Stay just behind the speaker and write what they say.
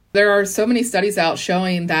There are so many studies out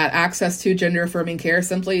showing that access to gender affirming care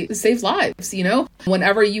simply saves lives.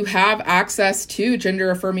 Whenever you have access to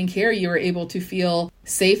gender affirming care, you are able to feel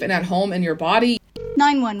safe and at home in your body.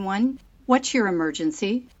 911, what's your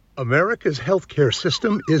emergency? America's healthcare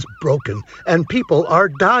system is broken and people are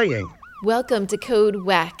dying. Welcome to Code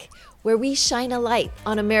WACK, where we shine a light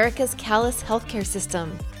on America's callous healthcare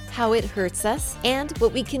system, how it hurts us, and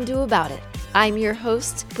what we can do about it. I'm your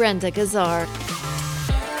host, Brenda Gazar.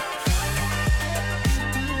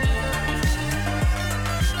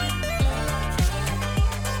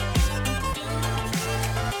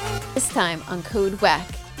 This time on Code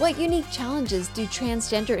WACK, what unique challenges do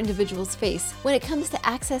transgender individuals face when it comes to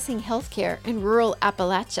accessing healthcare in rural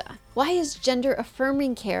Appalachia? Why is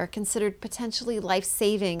gender-affirming care considered potentially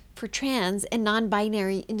life-saving for trans and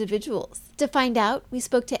non-binary individuals? To find out, we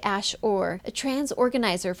spoke to Ash Orr, a trans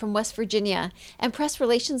organizer from West Virginia and press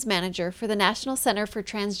relations manager for the National Center for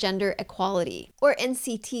Transgender Equality, or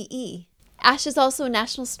NCTE. Ash is also a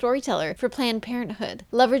national storyteller for Planned Parenthood,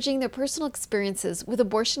 leveraging their personal experiences with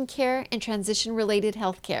abortion care and transition-related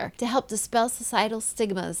healthcare to help dispel societal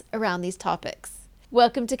stigmas around these topics.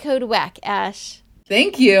 Welcome to Code WACK, Ash.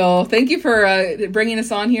 Thank you. Thank you for bringing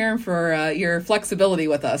us on here and for your flexibility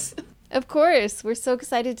with us. Of course. We're so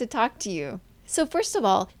excited to talk to you. So first of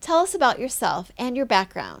all, tell us about yourself and your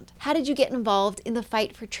background. How did you get involved in the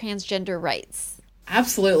fight for transgender rights?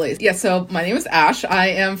 Absolutely. Yeah, so my name is Ash. I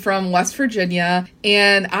am from West Virginia,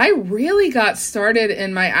 and I really got started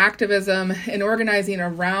in my activism and organizing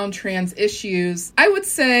around trans issues, I would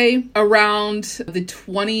say around the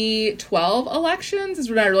 2012 elections is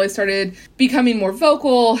when I really started becoming more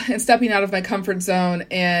vocal and stepping out of my comfort zone.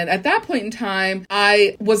 And at that point in time,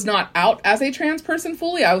 I was not out as a trans person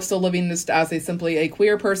fully. I was still living just as simply a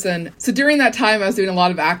queer person. So during that time, I was doing a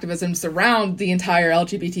lot of activism around the entire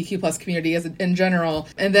LGBTQ plus community in general.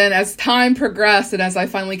 And then as time progressed and as I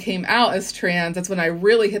finally came out as trans, that's when I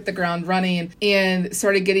really hit the ground running and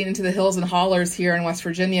started getting into the hills and hollers here in West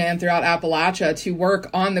Virginia and throughout Appalachia to work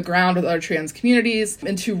on the ground with other trans communities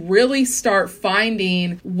and to really start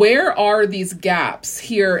finding where are these gaps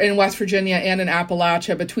here in West Virginia and in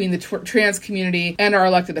Appalachia between the trans community and our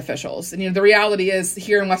elected officials. And the reality is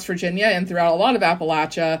here in West Virginia and throughout a lot of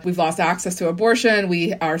Appalachia, we've lost access to abortion.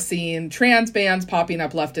 We are seeing trans bans popping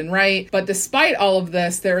up left and right. But despite all of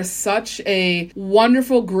this, there is such a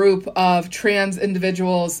wonderful group of trans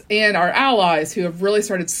individuals and our allies who have really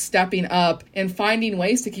started stepping up and finding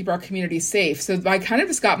ways to keep our community safe. So I kind of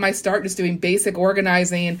just got my start just doing basic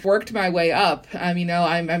organizing, worked my way up.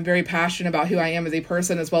 I'm very passionate about who I am as a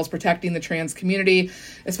person, as well as protecting the trans community,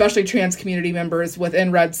 especially trans community members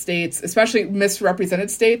within red states, especially misrepresented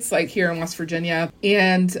states like here in West Virginia.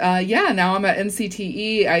 And now I'm at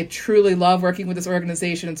NCTE. I truly love working with this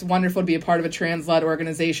organization. It's wonderful to be a part of a trans-led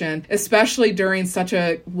organization, especially during such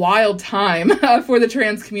a wild time for the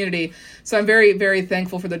trans community. So I'm very, very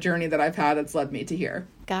thankful for the journey that I've had that's led me to here.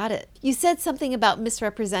 Got it. You said something about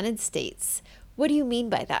misrepresented states. What do you mean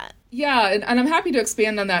by that? Yeah, and I'm happy to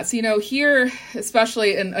expand on that. So, here,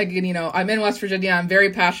 especially, and again, I'm in West Virginia, I'm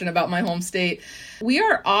very passionate about my home state. We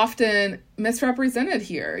are often misrepresented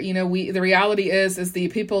here. The reality is the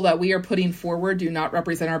people that we are putting forward do not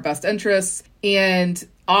represent our best interests. And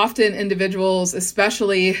often individuals,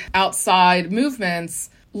 especially outside movements,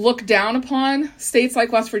 look down upon states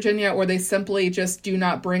like West Virginia, or they simply just do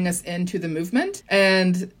not bring us into the movement.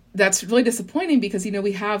 And that's really disappointing because,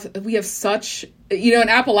 we have such, in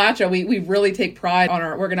Appalachia, we really take pride on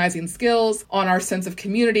our organizing skills, on our sense of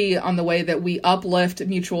community, on the way that we uplift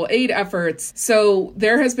mutual aid efforts. So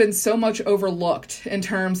there has been so much overlooked in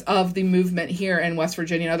terms of the movement here in West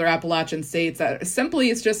Virginia and other Appalachian states that simply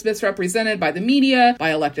is just misrepresented by the media,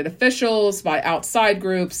 by elected officials, by outside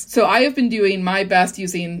groups. So I have been doing my best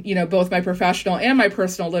using, both my professional and my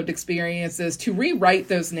personal lived experiences to rewrite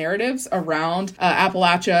those narratives around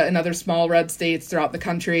Appalachia and other small red states throughout the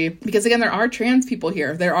country. Because again, there are trans people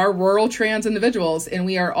here. There are rural trans individuals, and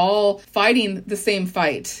we are all fighting the same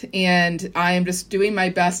fight. And I am just doing my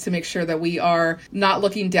best to make sure that we are not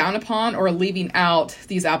looking down upon or leaving out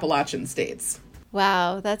these Appalachian states.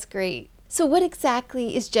 Wow, that's great. So what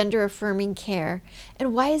exactly is gender-affirming care,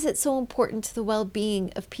 and why is it so important to the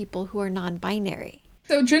well-being of people who are non-binary?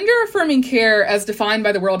 So gender affirming care, as defined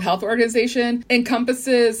by the World Health Organization,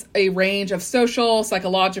 encompasses a range of social,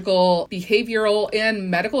 psychological, behavioral, and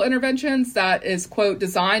medical interventions that is, quote,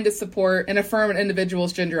 designed to support and affirm an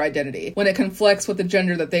individual's gender identity when it conflicts with the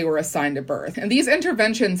gender that they were assigned at birth. And these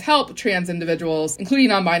interventions help trans individuals, including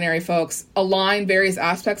non-binary folks, align various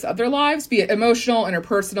aspects of their lives, be it emotional,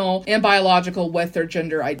 interpersonal, and biological, with their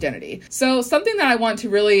gender identity. So something that I want to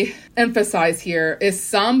really emphasize here is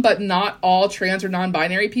some, but not all, trans or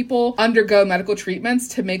non-binary people undergo medical treatments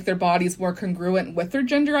to make their bodies more congruent with their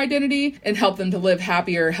gender identity and help them to live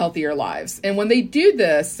happier, healthier lives. And when they do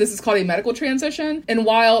this is called a medical transition. And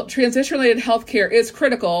while transition-related healthcare is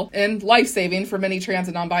critical and life-saving for many trans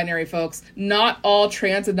and non-binary folks, not all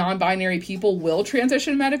trans and non-binary people will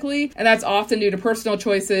transition medically. And that's often due to personal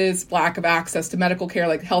choices, lack of access to medical care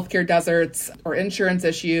like healthcare deserts or insurance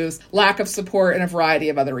issues, lack of support, and a variety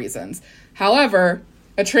of other reasons. However,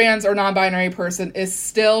 a trans or non-binary person is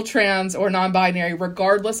still trans or non-binary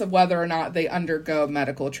regardless of whether or not they undergo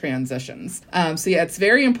medical transitions. So it's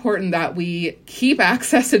very important that we keep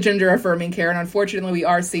access to gender-affirming care. And unfortunately, we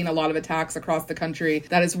are seeing a lot of attacks across the country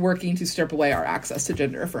that is working to strip away our access to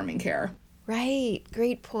gender-affirming care. Right.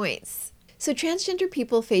 Great points. So transgender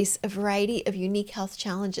people face a variety of unique health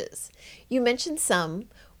challenges. You mentioned some.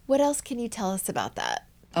 What else can you tell us about that?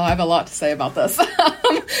 Oh, I have a lot to say about this.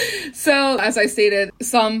 So, as I stated,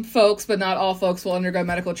 some folks, but not all folks, will undergo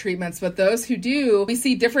medical treatments. But those who do, we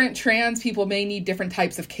see different trans people may need different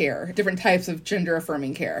types of care, different types of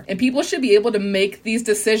gender-affirming care. And people should be able to make these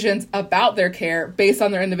decisions about their care based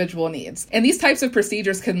on their individual needs. And these types of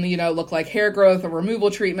procedures can, look like hair growth or removal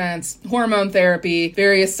treatments, hormone therapy,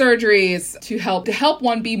 various surgeries to help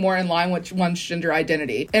one be more in line with one's gender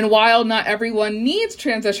identity. And while not everyone needs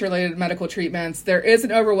transition-related medical treatments, there is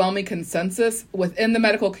an overwhelming consensus within the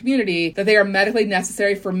medical community that they are medically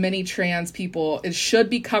necessary for many trans people. It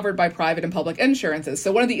should be covered by private and public insurances.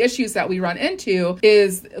 So one of the issues that we run into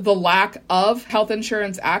is the lack of health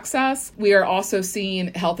insurance access. We are also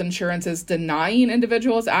seeing health insurances denying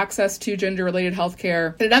individuals access to gender-related health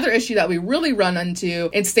care. And another issue that we really run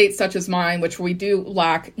into in states such as mine, which we do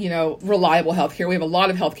lack, reliable health care, we have a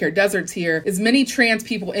lot of healthcare deserts here, is many trans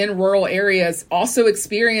people in rural areas also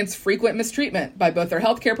experience frequent mistreatment by both their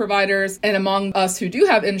healthcare providers, and among us who do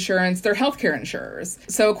have insurance, their healthcare insurers.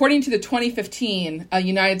 So according to the 2015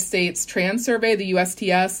 United States Trans Survey, the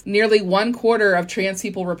USTS, nearly 1/4 of trans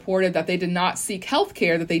people reported that they did not seek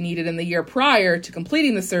healthcare that they needed in the year prior to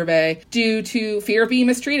completing the survey due to fear of being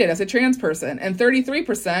mistreated as a trans person. And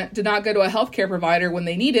 33% did not go to a healthcare provider when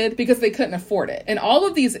they needed because they couldn't afford it. And all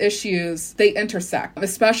of these issues, they intersect,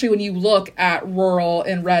 especially when you look at rural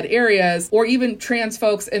and red areas, or even trans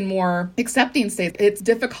folks in more accepting states. It's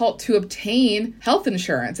difficult to obtain health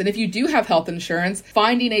insurance. And if you do have health insurance,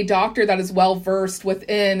 finding a doctor that is well versed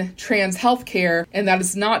within trans healthcare and that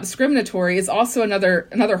is not discriminatory is also another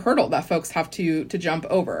hurdle that folks have to jump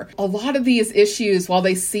over. A lot of these issues, while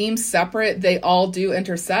they seem separate, they all do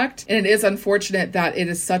intersect. And it is unfortunate that it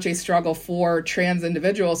is such a struggle for trans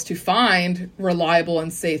individuals to find reliable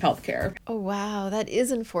and safe healthcare. Oh, wow. That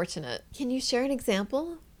is unfortunate. Can you share an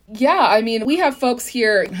example? Yeah, we have folks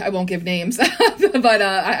here, I won't give names, but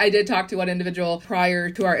I did talk to one individual prior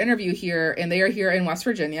to our interview here, and they are here in West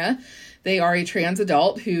Virginia. They are a trans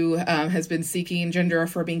adult who has been seeking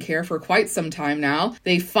gender-affirming care for quite some time now.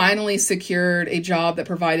 They finally secured a job that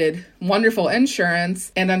provided wonderful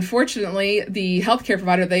insurance, and unfortunately, the healthcare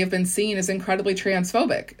provider they have been seeing is incredibly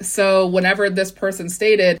transphobic. So whenever this person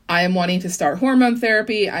stated, I am wanting to start hormone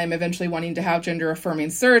therapy, I am eventually wanting to have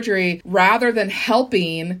gender-affirming surgery, rather than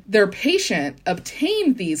helping their patient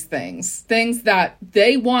obtain these things that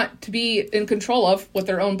they want to be in control of with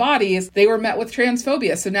their own bodies, they were met with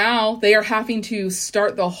transphobia. So now they are having to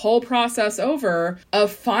start the whole process over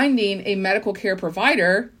of finding a medical care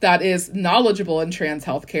provider that is knowledgeable in trans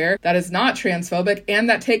healthcare, that is not transphobic, and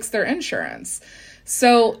that takes their insurance.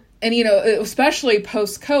 So, and, especially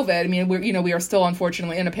post-COVID, we are still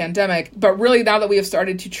unfortunately in a pandemic, but really now that we have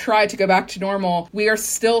started to try to go back to normal, we are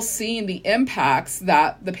still seeing the impacts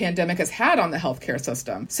that the pandemic has had on the healthcare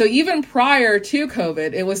system. So even prior to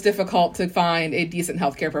COVID, it was difficult to find a decent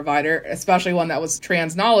healthcare provider, especially one that was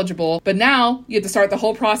trans knowledgeable. But now you have to start the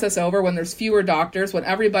whole process over when there's fewer doctors, when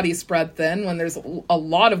everybody's spread thin, when there's a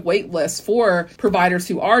lot of wait lists for providers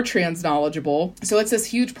who are trans knowledgeable. So it's this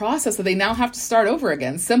huge process that they now have to start over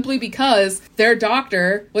again, simply because their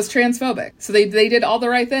doctor was transphobic. So they did all the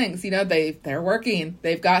right things. They're working,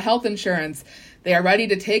 they've got health insurance, They are ready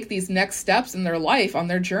to take these next steps in their life on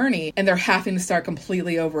their journey, and they're having to start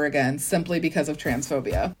completely over again simply because of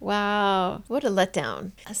transphobia. Wow, what a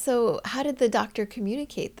letdown. So how did the doctor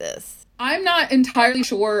communicate this? I'm not entirely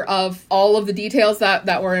sure of all of the details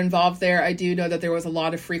that were involved there. I do know that there was a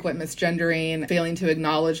lot of frequent misgendering, failing to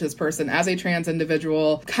acknowledge this person as a trans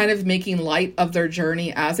individual, kind of making light of their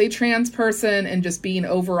journey as a trans person, and just being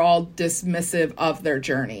overall dismissive of their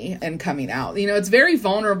journey and coming out. You know, it's very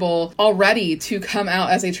vulnerable already to come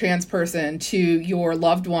out as a trans person to your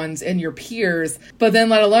loved ones and your peers, but then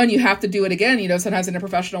let alone you have to do it again, you know, sometimes in a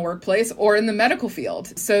professional workplace or in the medical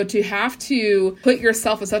field. So to have to put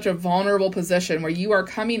yourself in such a vulnerable position where you are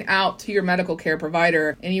coming out to your medical care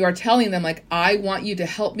provider and you are telling them, like, I want you to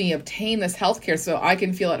help me obtain this healthcare so I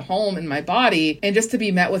can feel at home in my body, and just to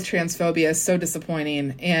be met with transphobia is so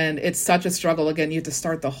disappointing. And it's such a struggle. Again, you have to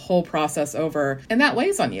start the whole process over, and that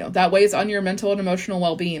weighs on you. That weighs on your mental and emotional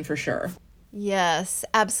well-being for sure. Yes,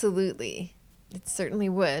 absolutely. It certainly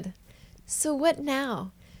would. So what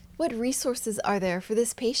now? What resources are there for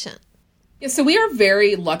this patient? Yeah, so we are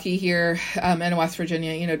very lucky here in West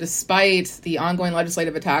Virginia. You know, despite the ongoing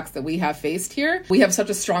legislative attacks that we have faced here, we have such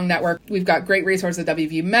a strong network. We've got great resources at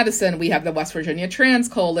WVU Medicine. We have the West Virginia Trans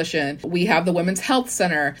Coalition. We have the Women's Health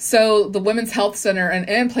Center. So the Women's Health Center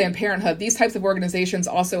and Planned Parenthood, these types of organizations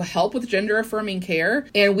also help with gender affirming care.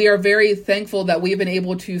 And we are very thankful that we've been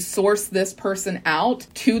able to source this person out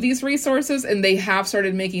to these resources, and they have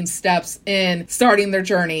started making steps in starting their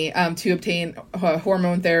journey to obtain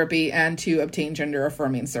hormone therapy and to obtain gender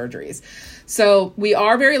affirming surgeries. So we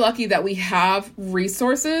are very lucky that we have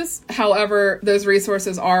resources. However, those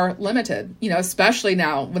resources are limited, you know, especially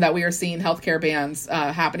now that we are seeing healthcare bans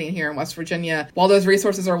happening here in West Virginia. While those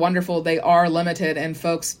resources are wonderful, they are limited and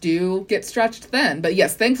folks do get stretched thin. But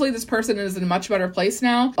yes, thankfully, this person is in a much better place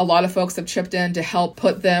now. A lot of folks have chipped in to help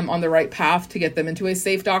put them on the right path to get them into a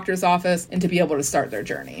safe doctor's office and to be able to start their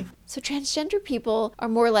journey. So transgender people are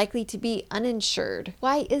more likely to be uninsured.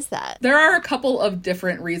 Why is that? There are a couple of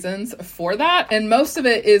different reasons for that. And most of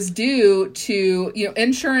it is due to, you know,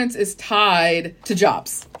 insurance is tied to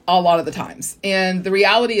jobs a lot of the times. And the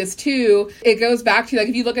reality is too, it goes back to, like,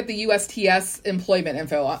 if you look at the USTS employment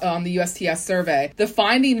info on the USTS survey, the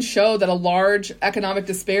findings show that a large economic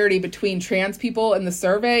disparity between trans people in the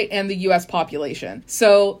survey and the US population.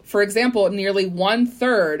 So, for example, nearly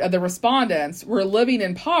 1/3 of the respondents were living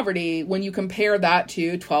in poverty when you compare that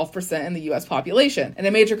to 12% in the US population. And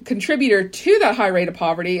a major contributor to that high rate of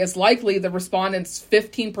poverty is likely the respondents'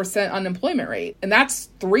 15% unemployment rate. And that's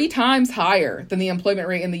 3 times higher than the employment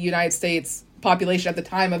rate in the United States population at the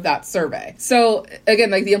time of that survey. So again,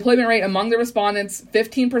 like, the employment rate among the respondents,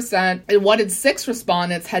 15%, and 1 in 6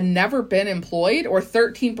 respondents had never been employed, or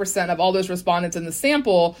 13% of all those respondents in the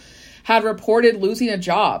sample had reported losing a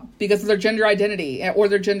job because of their gender identity or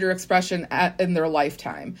their gender expression in their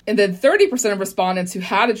lifetime. And then 30% of respondents who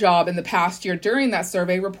had a job in the past year during that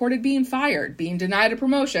survey reported being fired, being denied a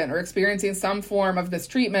promotion, or experiencing some form of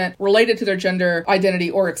mistreatment related to their gender identity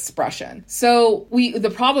or expression. So the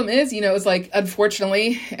problem is, you know, is like,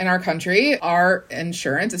 unfortunately in our country, our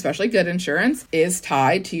insurance, especially good insurance, is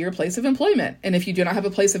tied to your place of employment. And if you do not have a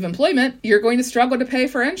place of employment, you're going to struggle to pay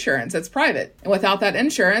for insurance. It's private. And without that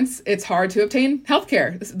insurance, it's hard to obtain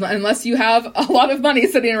healthcare. Unless you have a lot of money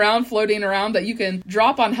sitting around, floating around that you can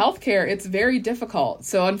drop on healthcare, it's very difficult.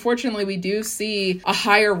 So unfortunately, we do see a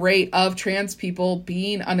higher rate of trans people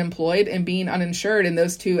being unemployed and being uninsured, and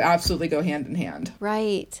those two absolutely go hand in hand.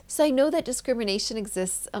 Right. So I know that discrimination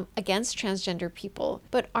exists against transgender people,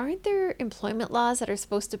 but aren't there employment laws that are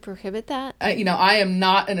supposed to prohibit that? You know, I am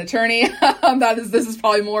not an attorney. This is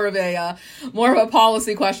probably more of a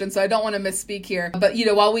policy question, so I don't want to misspeak here. But, you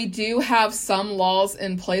know, while we do have some laws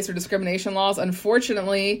in place, or discrimination laws,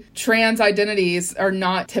 unfortunately, trans identities are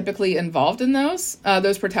not typically involved in those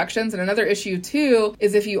protections. And another issue too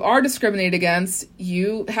is, if you are discriminated against,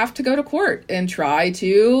 you have to go to court and try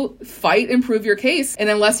to fight and prove your case. And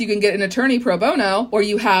unless you can get an attorney pro bono, or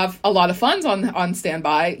you have a lot of funds on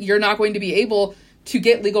standby, you're not going to be able to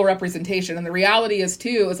get legal representation. And the reality is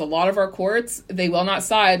too, is a lot of our courts, they will not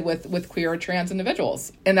side with queer or trans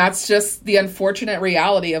individuals. And that's just the unfortunate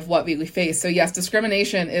reality of what we face. So yes,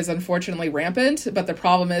 discrimination is unfortunately rampant, but the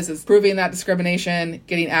problem is proving that discrimination,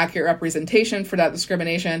 getting accurate representation for that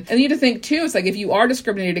discrimination. And you need to think too, it's like, if you are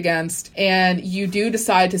discriminated against and you do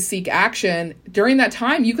decide to seek action, during that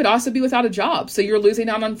time, you could also be without a job. So you're losing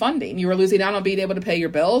out on funding. You are losing out on being able to pay your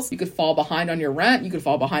bills. You could fall behind on your rent. You could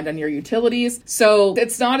fall behind on your utilities. So So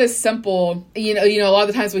it's not as simple. You know, a lot of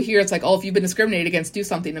the times we hear it's like, oh, if you've been discriminated against, do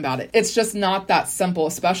something about it. It's just not that simple,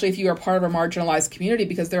 especially if you are part of a marginalized community,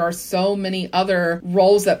 because there are so many other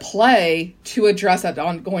roles at play to address that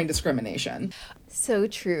ongoing discrimination. So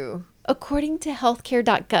true. According to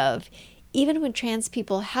healthcare.gov, even when trans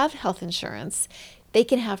people have health insurance, they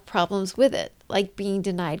can have problems with it, like being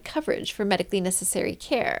denied coverage for medically necessary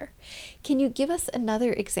care. Can you give us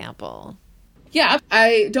another example? Yeah,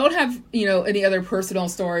 I don't have, any other personal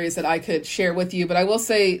stories that I could share with you, but I will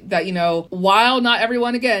say that, while not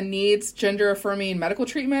everyone, again, needs gender-affirming medical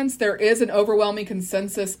treatments, there is an overwhelming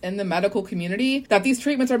consensus in the medical community that these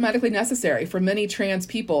treatments are medically necessary for many trans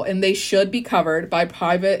people, and they should be covered by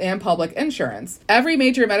private and public insurance. Every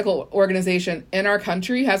major medical organization in our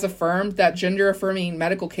country has affirmed that gender-affirming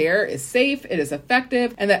medical care is safe, it is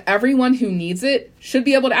effective, and that everyone who needs it should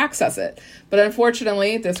be able to access it. But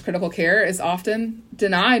unfortunately, this critical care is often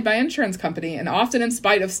denied by insurance company, and often in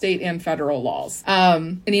spite of state and federal laws.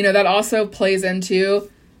 That also plays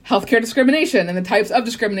into healthcare discrimination and the types of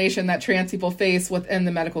discrimination that trans people face within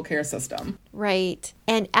the medical care system. Right.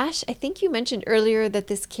 And Ash, I think you mentioned earlier that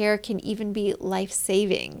this care can even be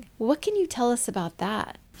life-saving. What can you tell us about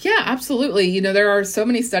that? Yeah, absolutely. There are so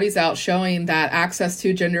many studies out showing that access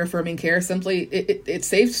to gender-affirming care simply, it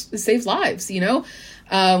saves lives,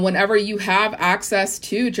 Whenever you have access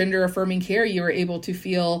to gender-affirming care, you are able to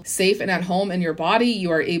feel safe and at home in your body.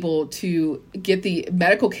 You are able to get the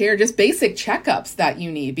medical care, just basic checkups that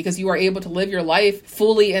you need, because you are able to live your life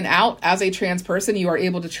fully and out as a trans person. You are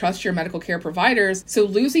able to trust your medical care providers. So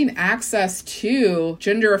losing access to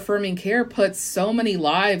gender-affirming care puts so many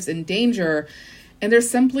lives in danger. And there's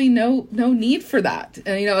simply no need for that.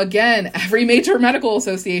 And, again, every major medical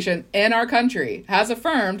association in our country has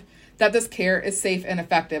affirmed that this care is safe and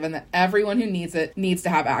effective, and that everyone who needs it needs to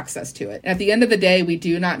have access to it. And at the end of the day, we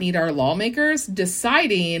do not need our lawmakers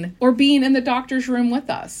deciding or being in the doctor's room with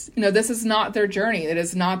us. This is not their journey. It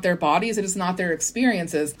is not their bodies. It is not their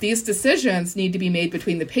experiences. These decisions need to be made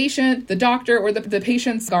between the patient, the doctor, or the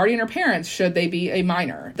patient's guardian or parents, should they be a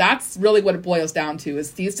minor. That's really what it boils down to,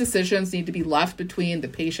 is these decisions need to be left between the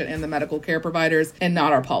patient and the medical care providers, and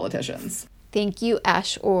not our politicians. Thank you,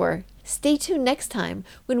 Ash Orr. Stay tuned next time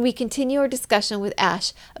when we continue our discussion with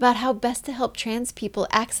Ash about how best to help trans people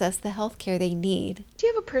access the healthcare they need. Do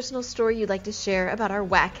you have a personal story you'd like to share about our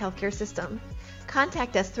WACK healthcare system?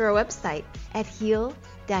 Contact us through our website at heal-ca.org.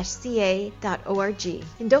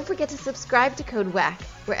 And don't forget to subscribe to Code WACK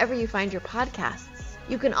wherever you find your podcasts.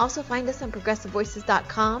 You can also find us on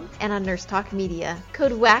progressivevoices.com and on Nurse Talk Media.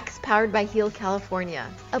 Code WACK's powered by Heal California,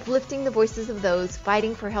 uplifting the voices of those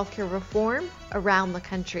fighting for healthcare reform around the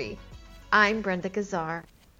country. I'm Brenda Gazar.